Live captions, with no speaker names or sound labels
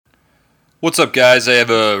What's up, guys? I have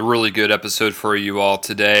a really good episode for you all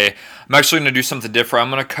today. I'm actually going to do something different. I'm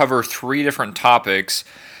going to cover three different topics.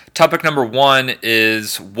 Topic number one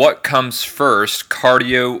is what comes first,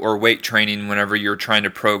 cardio or weight training, whenever you're trying to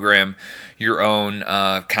program your own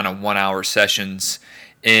kind of 1 hour sessions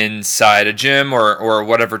inside a gym or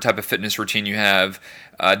whatever type of fitness routine you have.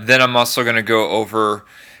 Then I'm also going to go over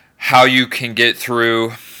how you can get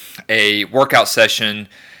through a workout session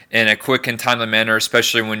in a quick and timely manner,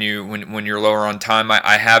 especially when you're lower on time.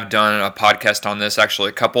 I have done a podcast on this, actually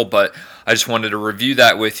a couple, but I just wanted to review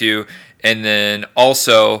that with you, and then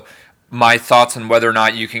also my thoughts on whether or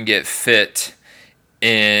not you can get fit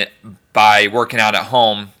by working out at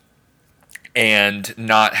home and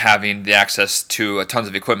not having the access to a tons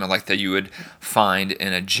of equipment like that you would find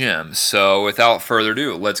in a gym. So without further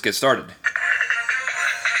ado, let's get started.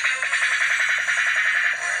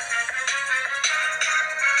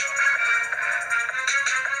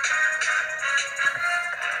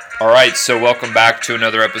 All right, so welcome back to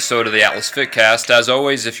another episode of the Atlas Fitcast. As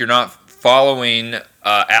always, if you're not following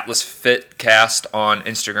Atlas Fitcast on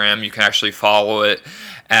Instagram, you can actually follow it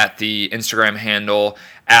at the Instagram handle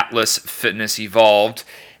Atlas Fitness Evolved.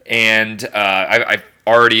 And I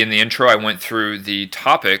already in the intro, I went through the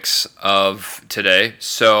topics of today.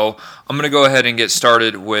 So I'm going to go ahead and get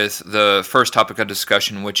started with the first topic of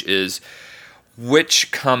discussion, which is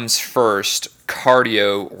which comes first,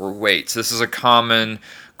 cardio or weights? This is a common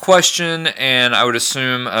question, and I would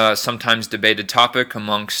assume sometimes debated topic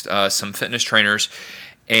amongst some fitness trainers.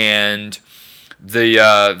 And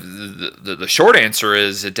the short answer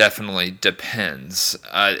is it definitely depends,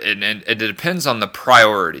 and it depends on the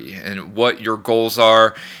priority and what your goals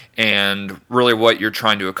are, and really what you're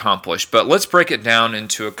trying to accomplish. But let's break it down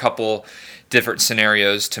into a couple different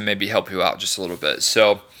scenarios to maybe help you out just a little bit.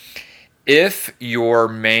 So, if your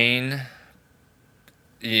main,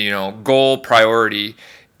 goal priority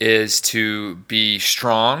is to be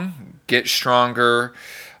strong, get stronger,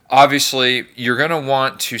 obviously you're going to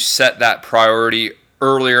want to set that priority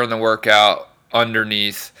earlier in the workout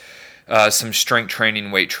underneath some strength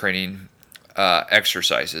training, weight training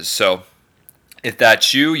exercises. So if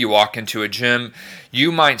that's you walk into a gym,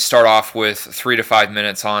 you might start off with 3 to 5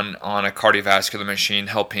 minutes on a cardiovascular machine,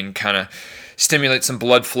 helping kind of stimulate some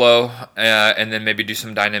blood flow, and then maybe do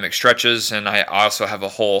some dynamic stretches. And I also have a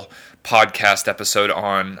whole podcast episode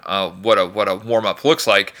on what a warm-up looks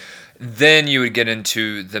like. Then you would get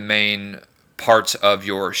into the main parts of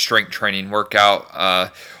your strength training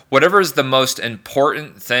workout. Whatever is the most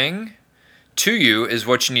important thing to you is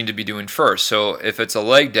what you need to be doing first. So if it's a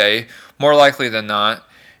leg day, more likely than not,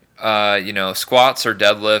 squats or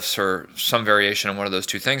deadlifts or some variation on one of those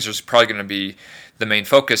two things is probably going to be the main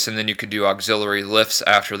focus. And then you could do auxiliary lifts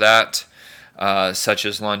after that, such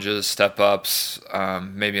as lunges, step-ups,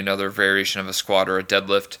 maybe another variation of a squat or a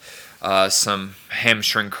deadlift, some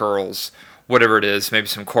hamstring curls, whatever it is, maybe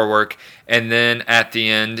some core work. And then at the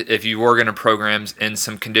end, if you were going to program in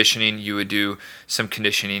some conditioning, you would do some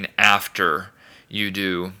conditioning after you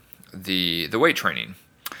do the weight training.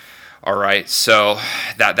 All right, so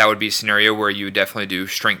that would be a scenario where you would definitely do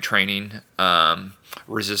strength training,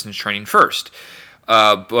 resistance training first.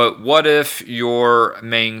 But what if your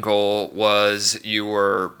main goal was you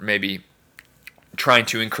were maybe trying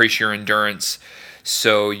to increase your endurance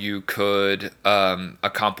so you could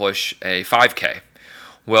accomplish a 5K?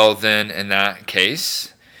 Well, then in that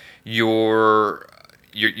case, you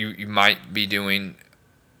might be doing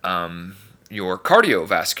your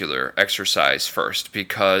cardiovascular exercise first,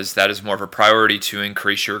 because that is more of a priority to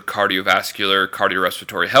increase your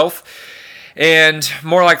cardiorespiratory health. And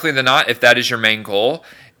more likely than not, if that is your main goal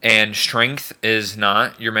and strength is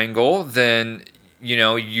not your main goal, then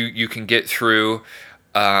you can get through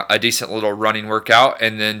a decent little running workout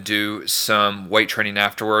and then do some weight training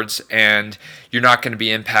afterwards, and you're not going to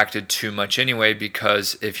be impacted too much anyway,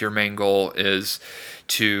 because if your main goal is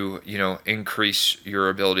to increase your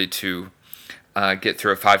ability to get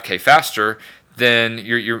through a 5K faster, then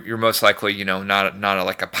you're most likely not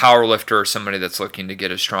like a power lifter or somebody that's looking to get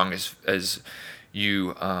as strong as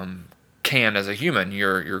you can as a human.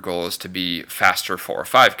 Your goal is to be faster for a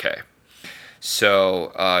 5K.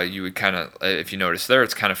 So you would kind of, if you notice there,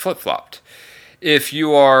 it's kind of flip-flopped. If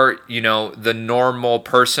you are the normal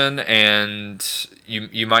person, and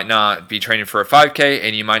you might not be training for a 5K,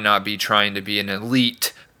 and you might not be trying to be an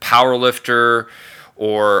elite power lifter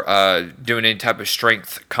or doing any type of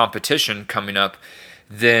strength competition coming up,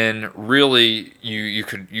 then really you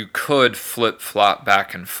could flip-flop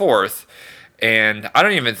back and forth. And I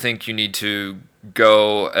don't even think you need to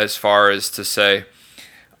go as far as to say,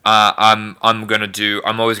 I'm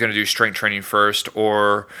always gonna do strength training first,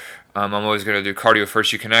 or I'm always gonna do cardio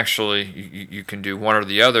first. You can actually you can do one or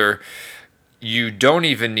the other. You don't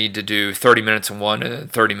even need to do 30 minutes in one and then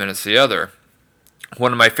 30 minutes the other.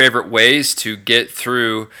 One of my favorite ways to get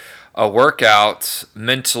through a workout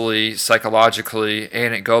mentally, psychologically,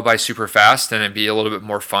 and it go by super fast and it be a little bit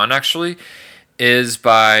more fun actually, is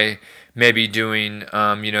by maybe doing,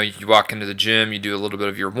 you walk into the gym, you do a little bit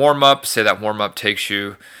of your warm up. Say that warm up takes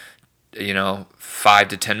you, 5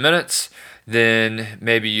 to 10 minutes. Then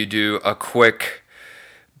maybe you do a quick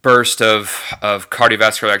burst of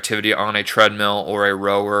cardiovascular activity on a treadmill or a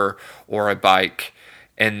rower or a bike.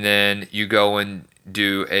 And then you go and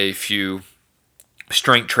do a few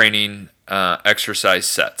strength training exercise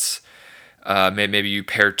sets. Maybe you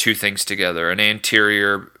pair two things together, an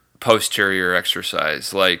anterior posterior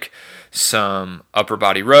exercise, like some upper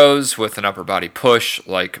body rows with an upper body push,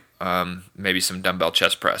 like maybe some dumbbell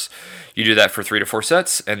chest press. You do that for 3 to 4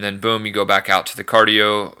 sets, and then boom, you go back out to the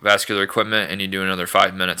cardiovascular equipment and you do another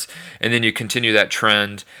 5 minutes. And then you continue that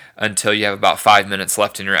trend until you have about 5 minutes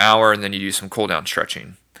left in your hour, and then you do some cool down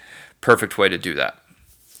stretching. Perfect way to do that.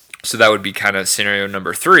 So that would be kind of scenario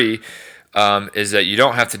number 3, is that you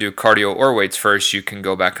don't have to do cardio or weights first. You can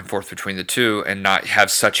go back and forth between the two and not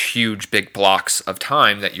have such huge, big blocks of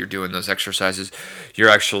time that you're doing those exercises. You're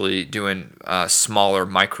actually doing smaller,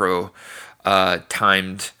 micro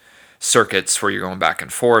timed circuits where you're going back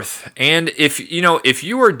and forth. And if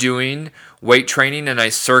you are doing weight training in a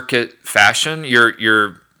circuit fashion,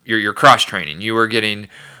 you're cross training. You are getting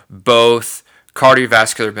both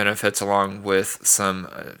cardiovascular benefits along with some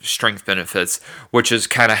strength benefits, which is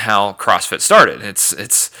kind of how CrossFit started.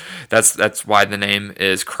 That's why the name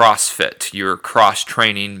is CrossFit. You're cross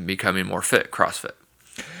training, becoming more fit. CrossFit.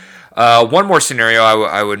 One more scenario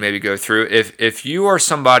I would maybe go through. If you are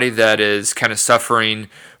somebody that is kind of suffering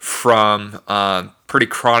from pretty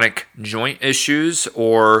chronic joint issues,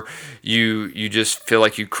 or you just feel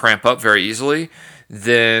like you cramp up very easily,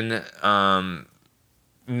 then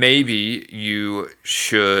maybe you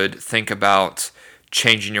should think about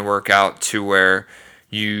changing your workout to where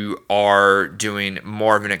you are doing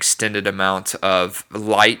more of an extended amount of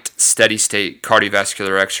light, steady state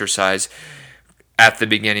cardiovascular exercise at the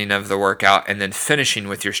beginning of the workout and then finishing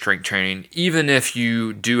with your strength training, even if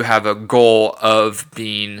you do have a goal of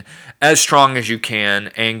being as strong as you can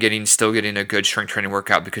and still getting a good strength training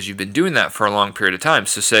workout because you've been doing that for a long period of time.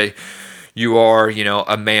 So say you are,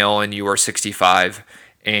 a male and you are 65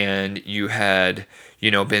 and you had,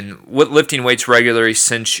 been lifting weights regularly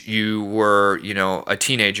since you were, a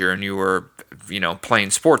teenager and you were,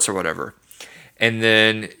 playing sports or whatever. And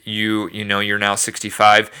then you're now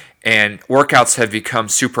 65 and workouts have become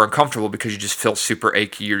super uncomfortable because you just feel super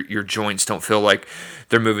achy. Your joints don't feel like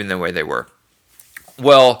they're moving the way they were.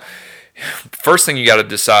 Well, first thing you got to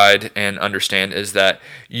decide and understand is that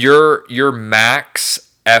your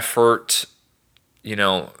max effort,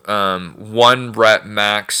 1 rep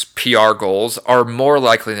max PR goals are more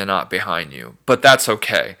likely than not behind you, but that's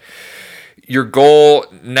okay. Your goal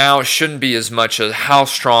now shouldn't be as much as how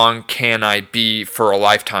strong can I be for a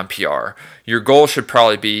lifetime PR. Your goal should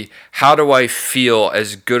probably be how do I feel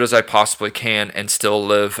as good as I possibly can and still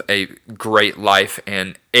live a great life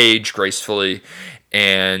and age gracefully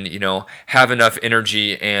and, have enough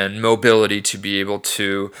energy and mobility to be able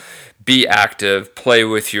to be active, play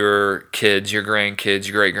with your kids, your grandkids,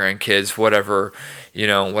 your great-grandkids, whatever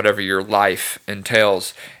your life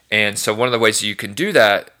entails. And so one of the ways that you can do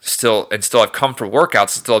that still have comfortable workouts,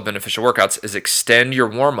 still have beneficial workouts, is extend your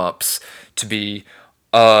warm-ups to be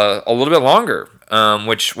a little bit longer,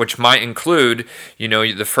 which might include,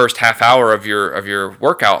 the first half hour of your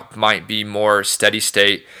workout might be more steady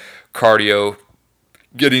state cardio,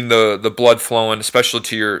 getting the blood flowing, especially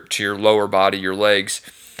to your lower body, your legs,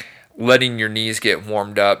 letting your knees get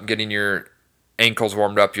warmed up, getting your ankles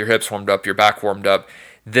warmed up, your hips warmed up, your back warmed up.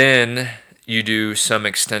 Then you do some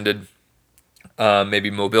extended maybe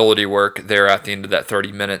mobility work there at the end of that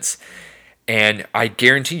 30 minutes. And I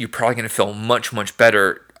guarantee you're probably going to feel much, much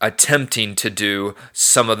better attempting to do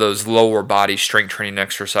some of those lower body strength training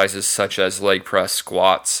exercises such as leg press,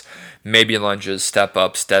 squats, maybe lunges, step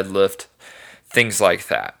ups, deadlift, things like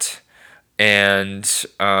that. And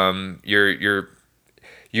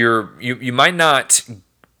you might not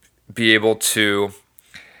be able to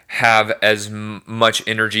have as much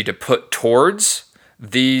energy to put towards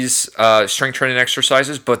these strength training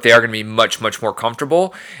exercises, but they are going to be much, much more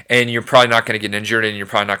comfortable, and you're probably not going to get injured, and you're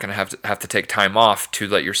probably not going to have to take time off to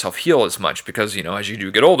let yourself heal as much because, as you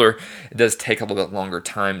do get older, it does take a little bit longer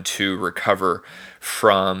time to recover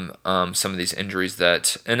from some of these injuries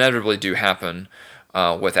that inevitably do happen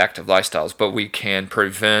with active lifestyles, but we can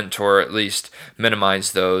prevent or at least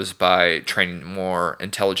minimize those by training more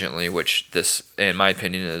intelligently, which this, in my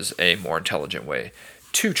opinion, is a more intelligent way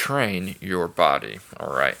to train your body.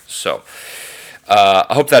 All right, so I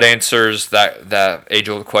hope that answers that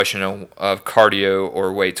age-old question of cardio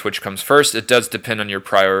or weights, which comes first. It does depend on your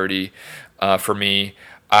priority. For me,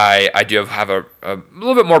 I do have a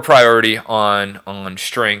little bit more priority on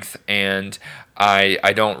strength, and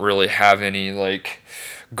I don't really have any like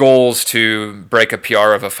goals to break a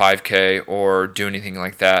PR of a 5K or do anything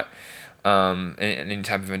like that. Any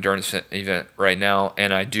type of endurance event right now,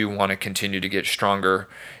 and I do want to continue to get stronger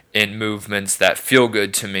in movements that feel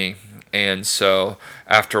good to me. And so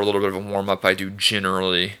after a little bit of a warm up, I do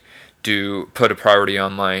generally put a priority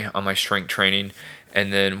on my strength training.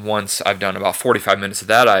 And then once I've done about 45 minutes of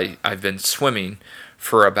that, I've been swimming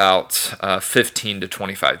for about 15 to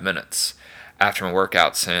 25 minutes after my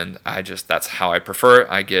workouts, and that's how I prefer it.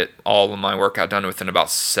 I get all of my workout done within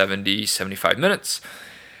about 75 minutes,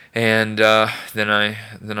 and then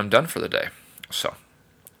I'm done for the day. So.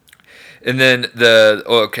 And then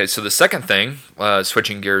so the second thing,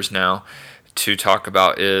 switching gears now to talk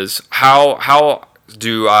about is how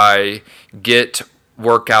do I get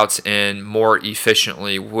workouts in more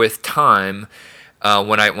efficiently with time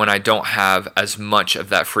when I don't have as much of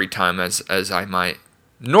that free time as I might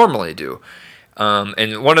normally do.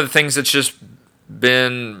 And one of the things that's just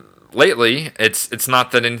been lately, it's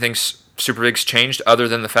not that anything super big's changed other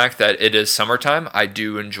than the fact that it is summertime. I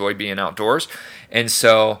do enjoy being outdoors, and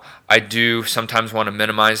so I do sometimes want to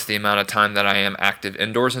minimize the amount of time that I am active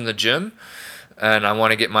indoors in the gym, and I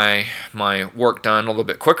want to get my work done a little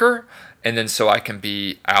bit quicker, and then so I can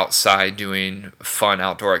be outside doing fun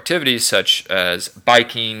outdoor activities such as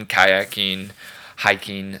biking, kayaking,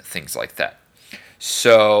 hiking, things like that.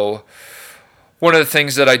 So one of the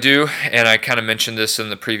things that I do, and I kind of mentioned this in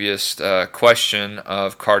the previous question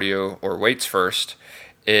of cardio or weights first,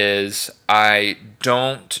 is I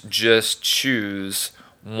don't just choose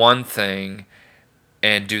one thing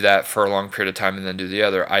and do that for a long period of time and then do the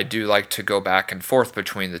other. I do like to go back and forth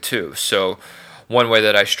between the two. So one way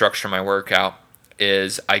that I structure my workout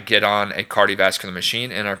is I get on a cardiovascular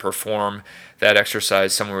machine and I perform that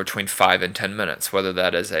exercise somewhere between 5 and 10 minutes, whether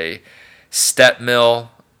that is a step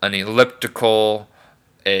mill, an elliptical,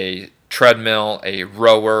 a treadmill, a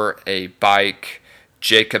rower, a bike,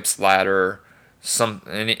 Jacob's ladder,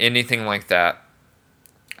 anything like that.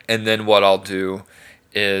 And then what I'll do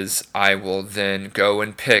is I will then go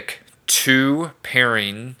and pick 2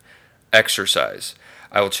 pairing exercise.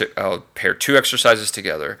 I'll pair 2 exercises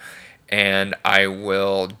together, and I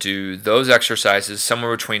will do those exercises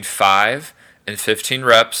somewhere between 5 and 15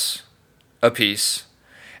 reps a piece,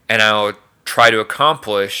 and I'll try to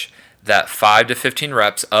accomplish that 5 to 15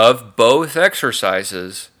 reps of both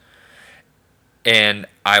exercises, and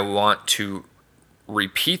I want to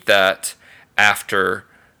repeat that after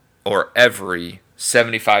or every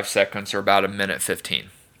 75 seconds or about a minute 15.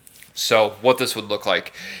 So what this would look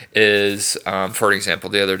like is, for example,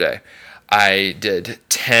 the other day, I did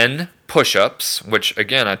 10 push-ups, which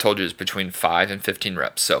again, I told you is between 5 and 15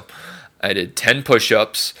 reps. So I did 10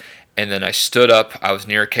 push-ups, and then I stood up, I was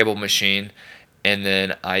near a cable machine, and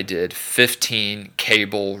then I did 15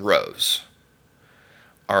 cable rows.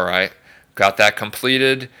 All right, got that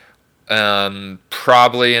completed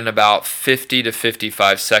probably in about 50 to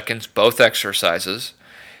 55 seconds, both exercises.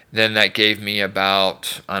 Then that gave me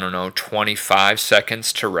about, 25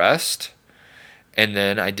 seconds to rest. And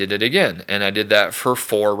then I did it again. And I did that for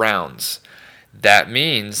 4 rounds. That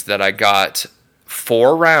means that I got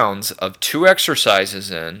 4 rounds of 2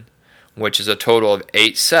 exercises in, which is a total of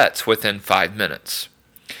 8 sets within 5 minutes.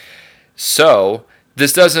 So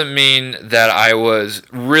this doesn't mean that I was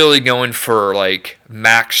really going for like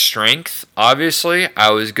max strength. Obviously,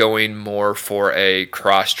 I was going more for a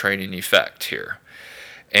cross-training effect here.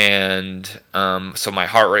 And so my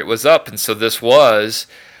heart rate was up, and so this was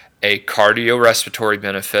a cardiorespiratory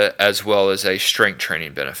benefit as well as a strength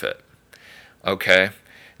training benefit. Okay,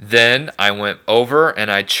 then I went over and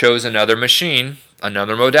I chose another machine,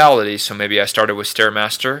 another modality. So maybe I started with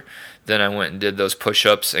Stairmaster, then I went and did those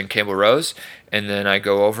push-ups and cable rows, and then I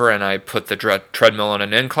go over and I put the treadmill on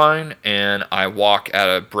an incline and I walk at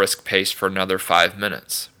a brisk pace for another 5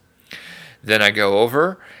 minutes. Then I go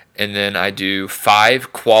over and then I do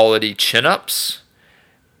 5 quality chin-ups,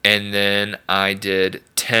 and then I did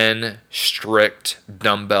 10 strict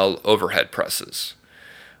dumbbell overhead presses.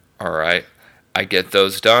 All right, I get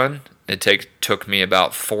those done. It took me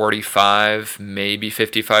about 45, maybe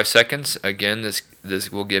 55 seconds. Again,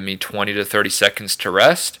 this will give me 20 to 30 seconds to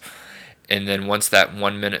rest, And then once that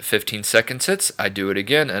 1 minute 15 seconds hits, I do it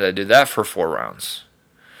again, and I do that for 4 rounds.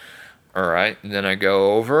 All right, and then I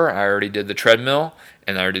go over. I already did the treadmill,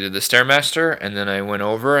 and I already did the Stairmaster, and then I went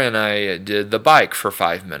over and I did the bike for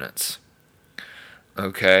 5 minutes.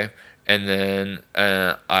 Okay, and then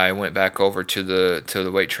I went back over to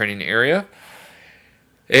the weight training area,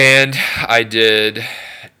 and I did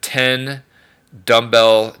 10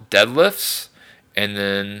 dumbbell deadlifts, and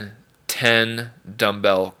then 10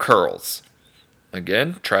 dumbbell curls.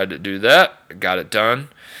 Again, tried to do that, got it done.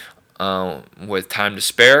 With time to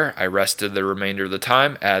spare, I rested the remainder of the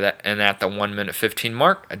time, and at the 1 minute 15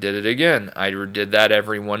 mark, I did it again. I did that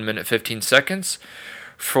every 1 minute 15 seconds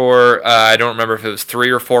for, I don't remember if it was 3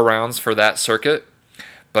 or 4 rounds for that circuit.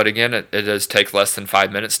 But again, it does take less than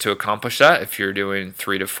 5 minutes to accomplish that if you're doing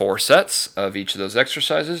 3 to 4 sets of each of those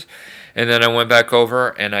exercises. And then I went back over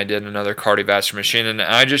and I did another cardiovascular machine, and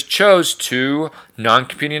I just chose 2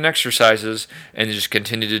 non-competing exercises and just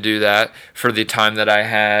continued to do that for the time that I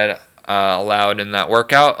had allowed in that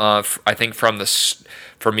workout. I think from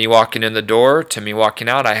me walking in the door to me walking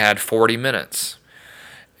out, I had 40 minutes.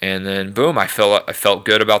 And then boom, I felt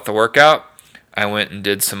good about the workout. I went and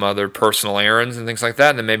did some other personal errands and things like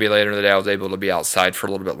that, and then maybe later in the day I was able to be outside for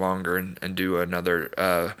a little bit longer and do another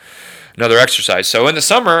exercise. So in the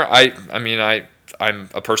summer, I'm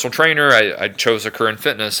a personal trainer. I chose a Current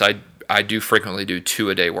Fitness. I do frequently do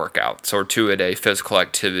 2-a-day workouts or 2-a-day physical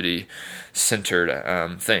activity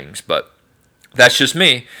centered things, but that's just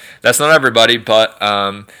me. That's not everybody, but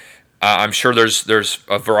I'm sure there's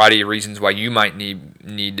a variety of reasons why you might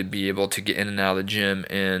need to be able to get in and out of the gym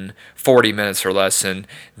in 40 minutes or less, and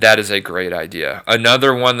that is a great idea.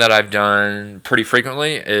 Another one that I've done pretty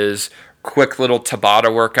frequently is quick little Tabata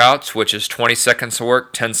workouts, which is 20 seconds of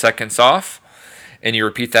work, 10 seconds off, and you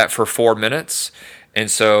repeat that for 4 minutes. And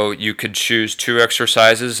so you could choose 2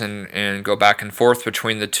 exercises and go back and forth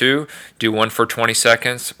between the 2. Do one for 20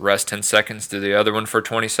 seconds, rest 10 seconds. Do the other one for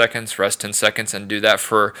 20 seconds, rest 10 seconds, and do that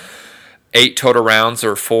for 8 total rounds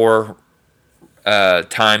or 4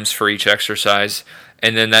 times for each exercise.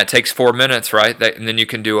 And then that takes 4 minutes, right? And then you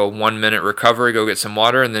can do a 1 minute recovery, go get some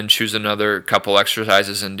water, and then choose another couple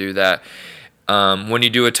exercises and do that. When you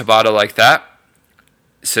do a Tabata like that,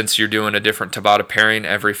 since you're doing a different Tabata pairing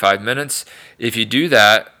every 5 minutes, if you do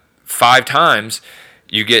that 5 times,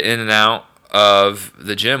 you get in and out of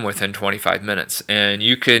the gym within 25 minutes. And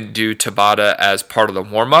you can do Tabata as part of the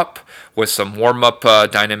warm-up with some warm-up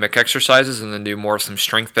dynamic exercises, and then do more of some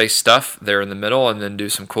strength-based stuff there in the middle, and then do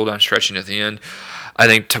some cool-down stretching at the end. I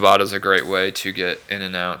think Tabata is a great way to get in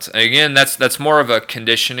and out. And again, that's more of a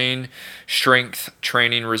conditioning, strength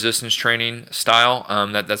training, resistance training style.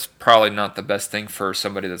 That's probably not the best thing for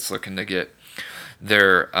somebody that's looking to get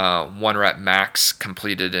their 1 rep max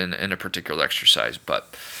completed in a particular exercise.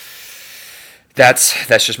 But that's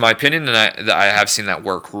just my opinion, and I have seen that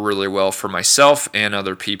work really well for myself and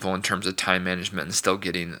other people in terms of time management and still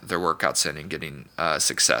getting their workouts in and getting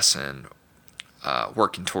success and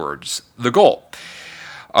working towards the goal.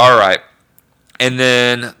 All right. And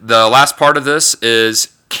then the last part of this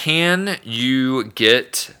is, can you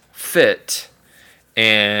get fit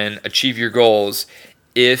and achieve your goals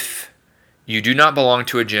if you do not belong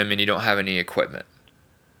to a gym and you don't have any equipment?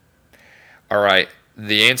 All right.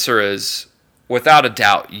 The answer is, without a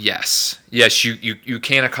doubt, yes. Yes, you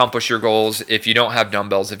can accomplish your goals if you don't have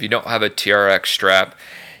dumbbells, if you don't have a TRX strap,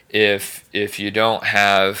 if you don't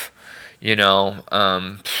have,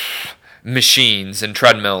 machines and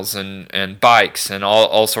treadmills and bikes and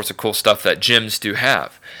all sorts of cool stuff that gyms do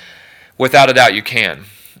have. Without a doubt, you can.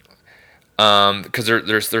 Because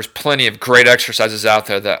there's plenty of great exercises out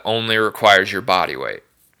there that only requires your body weight.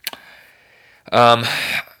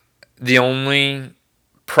 The only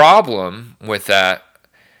problem with that,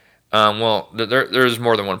 there's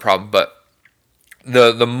more than one problem, but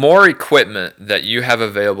the more equipment that you have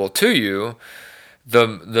available to you,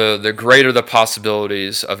 the greater the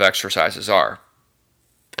possibilities of exercises are.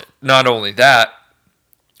 Not only that,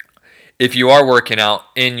 if you are working out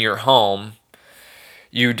in your home,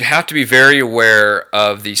 you'd have to be very aware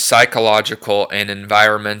of the psychological and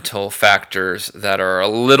environmental factors that are a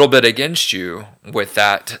little bit against you with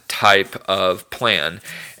that type of plan.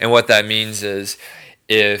 And what that means is,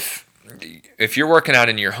 if you're working out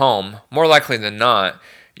in your home, more likely than not,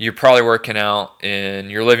 you're probably working out in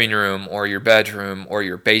your living room or your bedroom or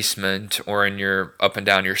your basement or in your up and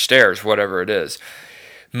down your stairs, whatever it is.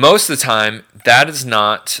 Most of the time, that is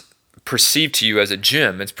not perceived to you as a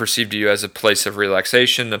gym. It's perceived to you as a place of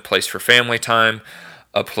relaxation, a place for family time,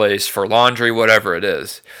 a place for laundry, whatever it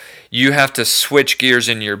is. You have to switch gears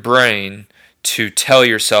in your brain to tell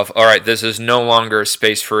yourself, all right, this is no longer a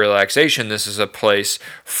space for relaxation. This is a place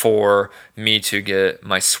for me to get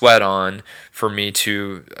my sweat on, for me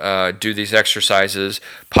to do these exercises,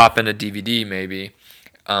 pop in a DVD maybe,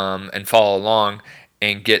 and follow along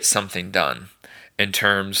and get something done in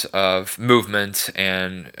terms of movement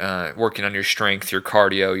and working on your strength, your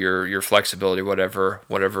cardio, your flexibility, whatever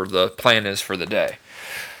the plan is for the day.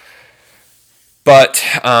 But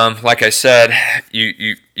like I said,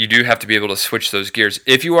 you do have to be able to switch those gears.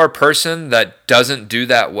 If you are a person that doesn't do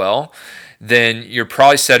that well, then you're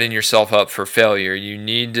probably setting yourself up for failure. You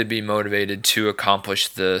need to be motivated to accomplish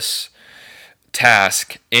this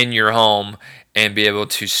task in your home and be able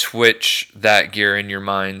to switch that gear in your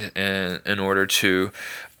mind in order to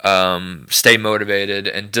stay motivated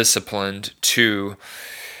and disciplined to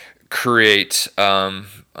create a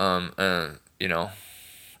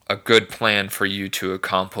good plan for you to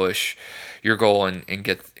accomplish your goal and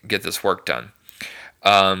get this work done.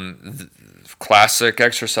 Classic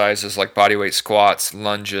exercises like bodyweight squats,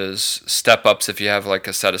 lunges, step ups. If you have like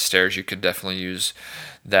a set of stairs, you could definitely use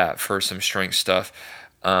that for some strength stuff.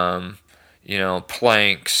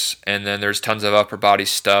 Planks, and then there's tons of upper body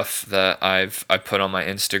stuff that I put on my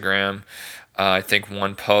Instagram. I think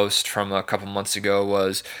one post from a couple months ago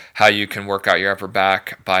was how you can work out your upper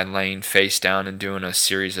back by laying face down and doing a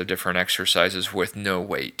series of different exercises with no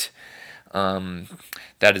weight.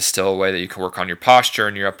 That is still a way that you can work on your posture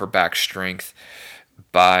and your upper back strength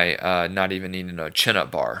by not even needing a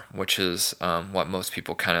chin-up bar, which is what most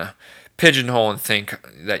people kind of pigeonhole and think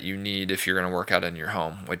that you need if you're going to work out in your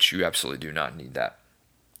home, which you absolutely do not need that.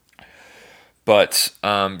 But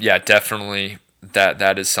definitely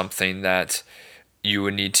that is something that you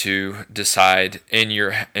would need to decide in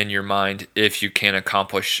your mind if you can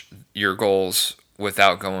accomplish your goals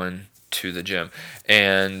without going to the gym.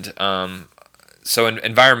 And so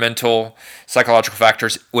environmental, psychological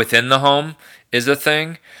factors within the home is a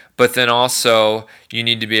thing, but then also you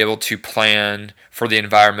need to be able to plan for the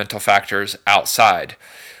environmental factors outside,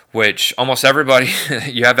 which almost everybody,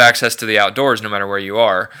 you have access to the outdoors no matter where you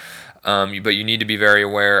are, but you need to be very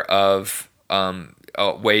aware of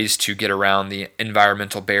ways to get around the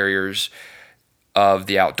environmental barriers of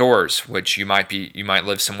the outdoors, which you might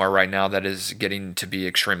live somewhere right now that is getting to be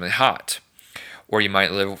extremely hot, or you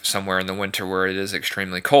might live somewhere in the winter where it is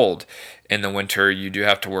extremely cold. In the winter, you do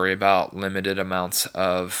have to worry about limited amounts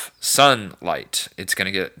of sunlight. It's going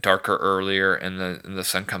to get darker earlier, and the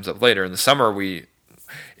sun comes up later. In the summer,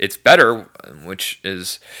 it's better, which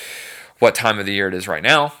is what time of the year it is right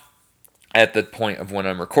now. At the point of when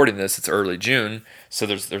I'm recording this, it's early June, so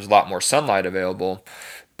there's a lot more sunlight available.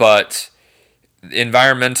 But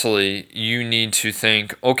environmentally, you need to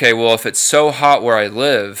think, okay, well, if it's so hot where I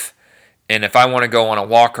live, and if I want to go on a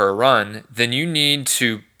walk or a run, then you need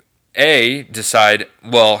to decide,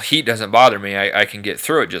 well, heat doesn't bother me. I can get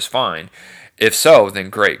through it just fine. If so, then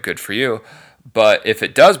great, good for you. But if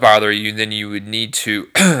it does bother you, then you would need to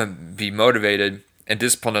be motivated and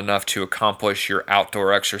disciplined enough to accomplish your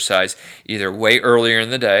outdoor exercise either way earlier in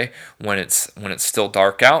the day when it's still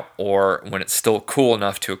dark out, or when it's still cool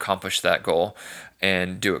enough to accomplish that goal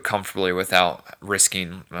and do it comfortably without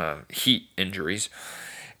risking heat injuries.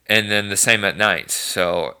 And then the same at night.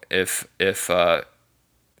 So if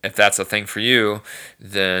that's a thing for you,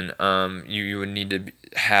 then you would need to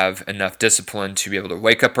have enough discipline to be able to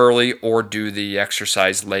wake up early or do the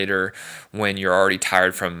exercise later when you're already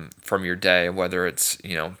tired from your day, whether it's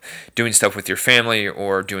doing stuff with your family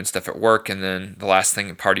or doing stuff at work, and then the last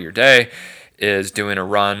thing part of your day is doing a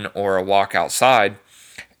run or a walk outside,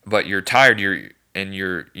 but you're tired, you're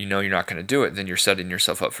not going to do it, then you're setting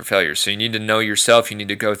yourself up for failure. So you need to know yourself. You need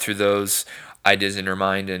to go through those ideas in your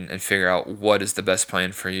mind and figure out what is the best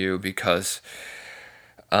plan for you, because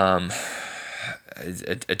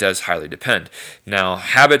it does highly depend. Now,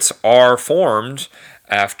 habits are formed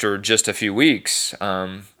after just a few weeks,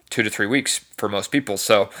 2 to 3 weeks for most people.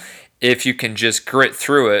 So if you can just grit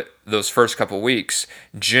through it those first couple weeks,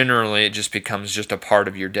 generally it just becomes just a part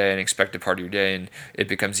of your day, an expected part of your day, and it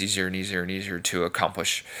becomes easier and easier and easier to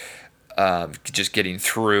accomplish just getting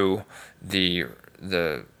through the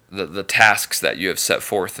tasks that you have set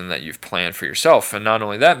forth and that you've planned for yourself. And not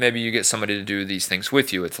only that, maybe you get somebody to do these things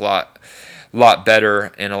with you. It's a lot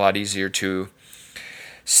better and a lot easier to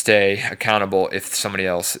stay accountable if somebody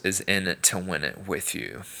else is in it to win it with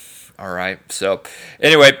you. All right. So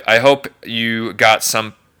anyway, I hope you got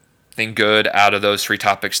something good out of those 3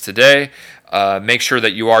 topics today. Make sure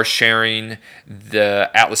that you are sharing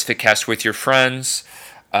the Atlas Fitcast with your friends.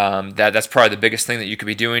 That's probably the biggest thing that you could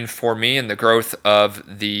be doing for me in the growth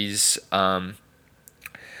of these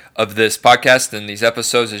of this podcast and these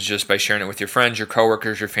episodes is just by sharing it with your friends, your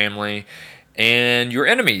coworkers, your family, and your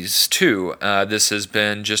enemies too. This has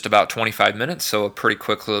been just about 25 minutes, so a pretty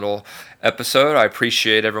quick little episode. I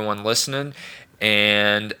appreciate everyone listening,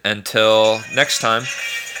 and until next time,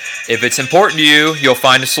 if it's important to you, you'll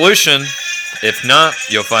find a solution. If not,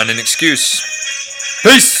 you'll find an excuse.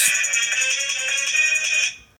 Peace!